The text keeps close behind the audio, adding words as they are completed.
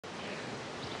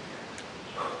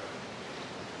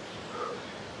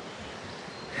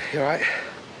You all right?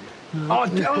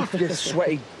 Oh, you're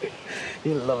sweaty.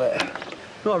 You love it.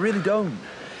 No, I really don't.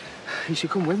 You should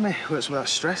come with me. Work some of that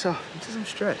stress off. Because I'm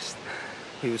stressed.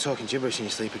 You were talking gibberish in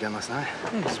your sleep again last night.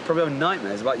 Yeah, it's probably having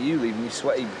nightmares about you leaving your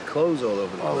sweaty clothes all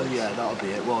over the place. Oh, well, yeah, that'll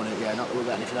be it, won't it? Yeah, not that we've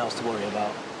got anything else to worry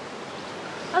about.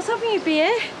 I was hoping you'd be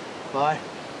here. Why?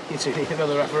 You two need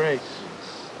another referee.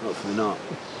 Hopefully not.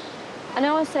 I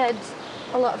know I said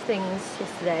a lot of things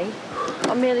yesterday,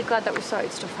 but I'm really glad that we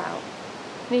sorted stuff out.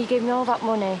 You know, you gave me all that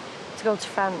money to go to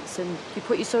France and you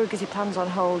put your surrogacy plans on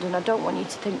hold, and I don't want you to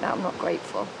think that I'm not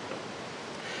grateful.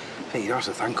 Hey, you don't have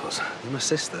to thank us. You're my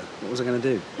sister. What was I going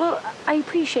to do? Well, I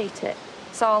appreciate it.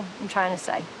 That's all I'm trying to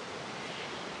say.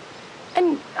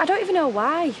 And I don't even know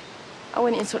why I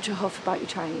went in such a huff about you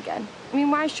trying again. I mean,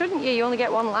 why shouldn't you? You only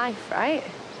get one life, right?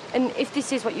 And if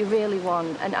this is what you really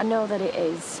want, and I know that it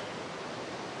is,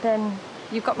 then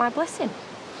you've got my blessing.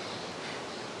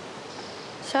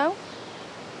 So,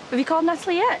 have you called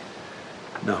Natalie yet?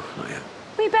 No, not yet.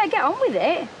 Well, you better get on with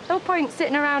it. No point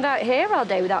sitting around out here all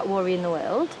day without worrying the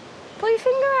world. Pull your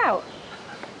finger out.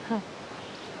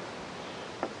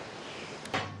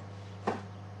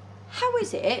 How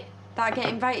is it that I get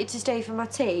invited to stay for my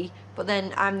tea, but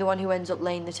then I'm the one who ends up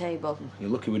laying the table? You're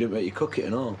lucky we didn't make you cook it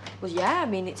and all. Well, yeah, I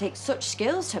mean, it takes such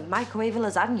skills to microwave a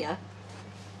lasagna.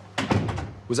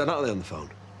 Was that Natalie on the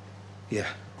phone? Yeah.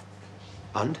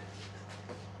 And?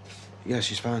 Yeah,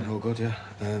 she's fine. All good, yeah.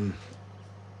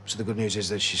 So the good news is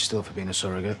that she's still for being a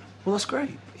surrogate. Well, that's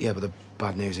great. Yeah, but the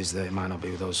bad news is that it might not be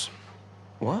with us.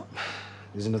 What?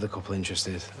 There's another couple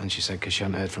interested, and she said because she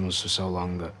hadn't heard from us for so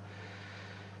long that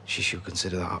she should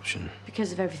consider that option.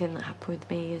 Because of everything that happened with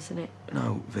me, isn't it?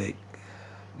 No, Vic.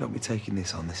 Don't be taking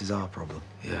this on. This is our problem.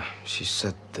 Yeah, she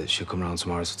said that she'll come round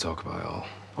tomorrow to talk about it all.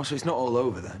 Oh, so it's not all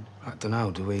over then? I don't know.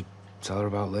 Do we tell her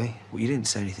about Lee? Well, you didn't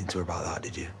say anything to her about that,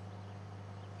 did you?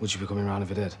 Would she be coming round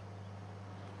if I did?